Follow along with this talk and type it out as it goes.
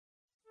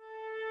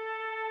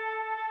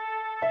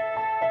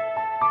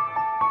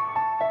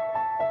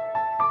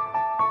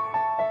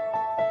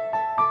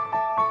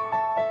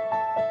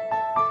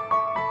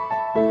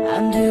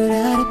When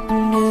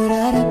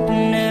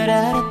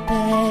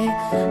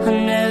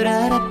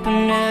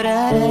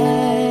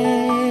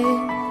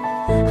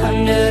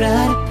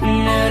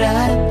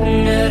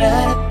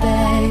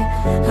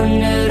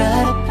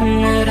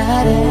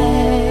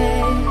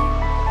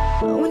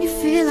you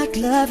feel like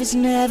love is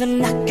never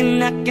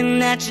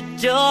knocking at your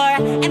door,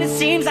 and it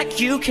seems like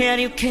you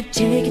can't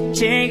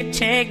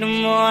take no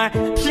more.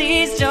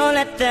 Please don't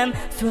let them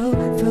throw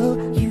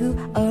you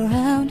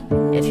around.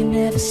 If you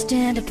never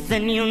stand up,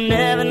 then you'll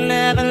never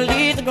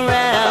leave the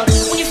ground.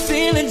 When you're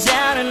feeling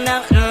down and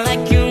out and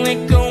like you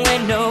ain't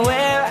going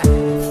nowhere,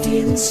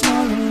 feeling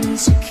small and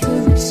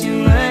insecure makes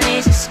you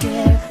uneasy,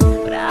 scared.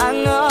 But I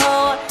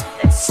know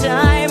that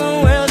time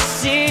will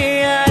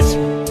see us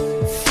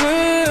through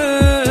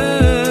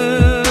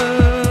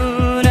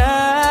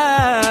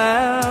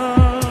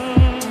now.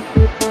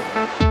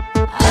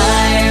 I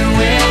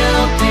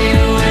will be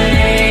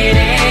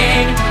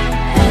waiting,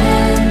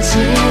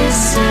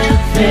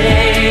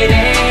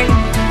 anticipating.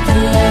 The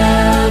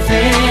love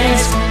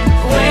is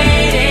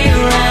waiting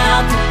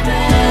round the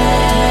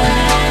bend.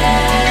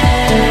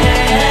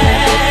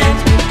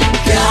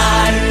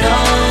 God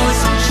knows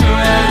I'm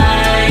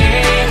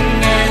trying,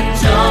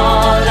 and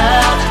all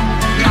of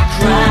my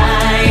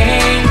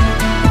crying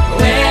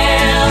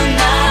will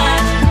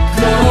not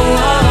go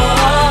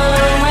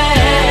to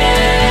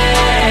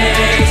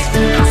waste.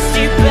 I'll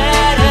see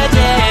better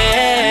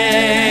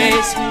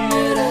days.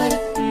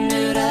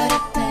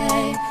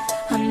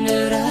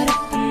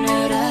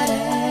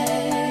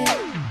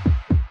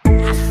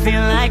 I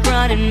feel like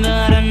running,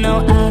 but I know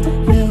I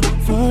will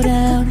fall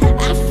down.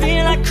 I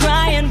feel like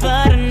crying,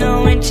 but I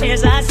know in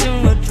tears I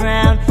soon will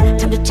drown.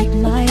 Time to take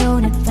my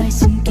own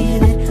advice and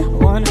give it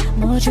one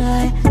more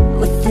try.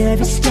 With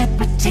every step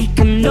I take,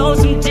 I know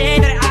someday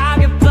that I'll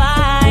get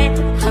by.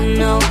 I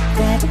know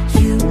that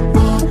you're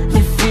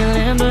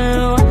feeling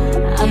blue.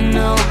 I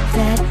know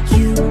that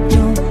you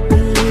don't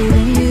believe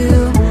in you,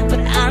 but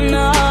I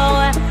know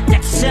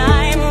that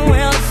time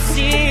will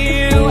see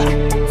you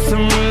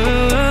through.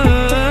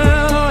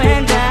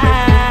 And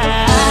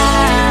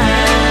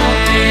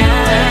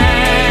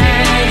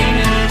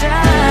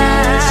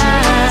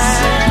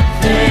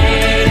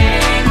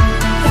anticipating.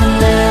 The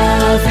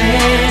love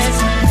is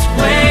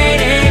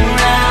waiting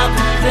round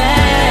the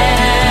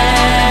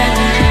bend.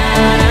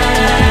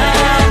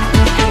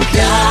 And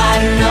God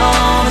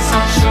knows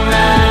I'm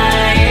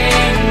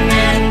trying,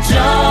 and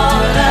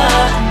all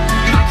of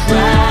my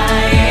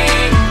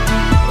crying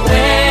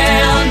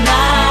will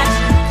not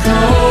go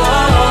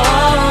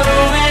to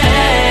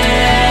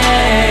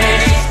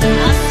waste.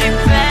 I'll see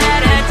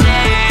better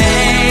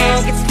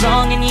days. It's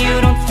long and you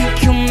don't think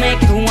you'll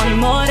make it one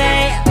more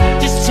day.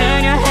 Just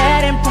turn your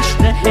head and push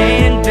the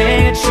hate and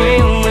bigotry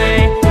away.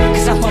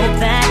 'Cause I hope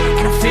that,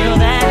 and I feel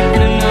that,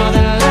 and I know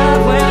that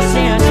love will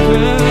see us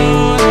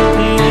through.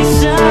 And then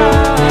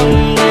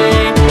someday,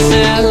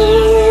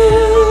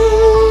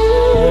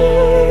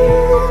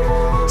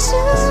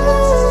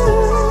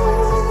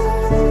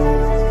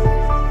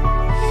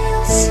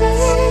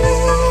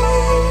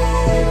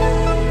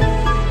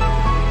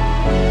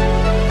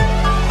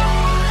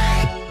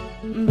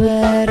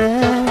 better.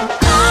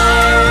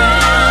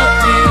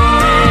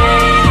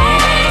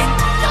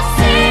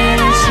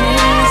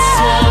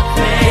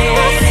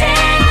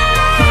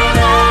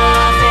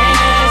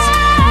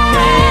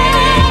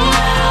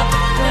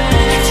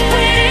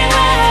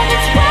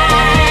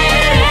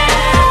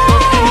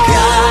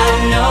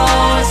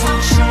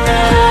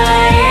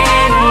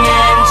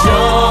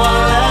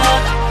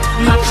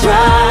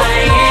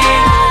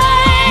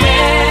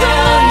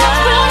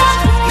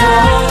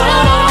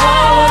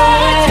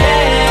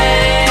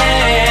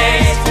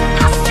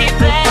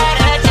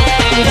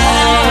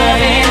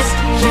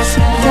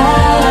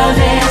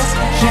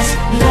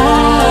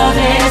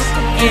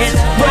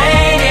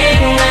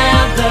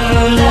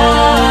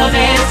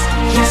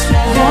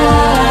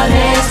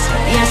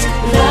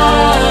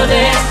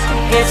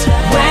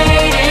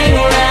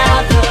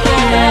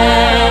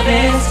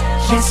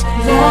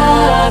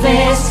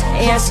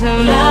 Yes,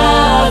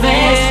 love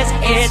is,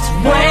 it's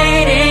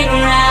waiting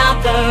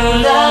around. The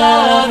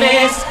love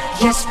is,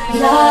 yes,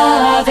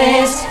 love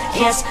is,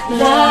 yes,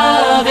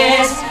 love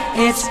is,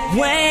 it's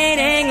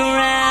waiting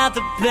around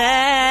the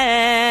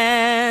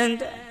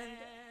bend.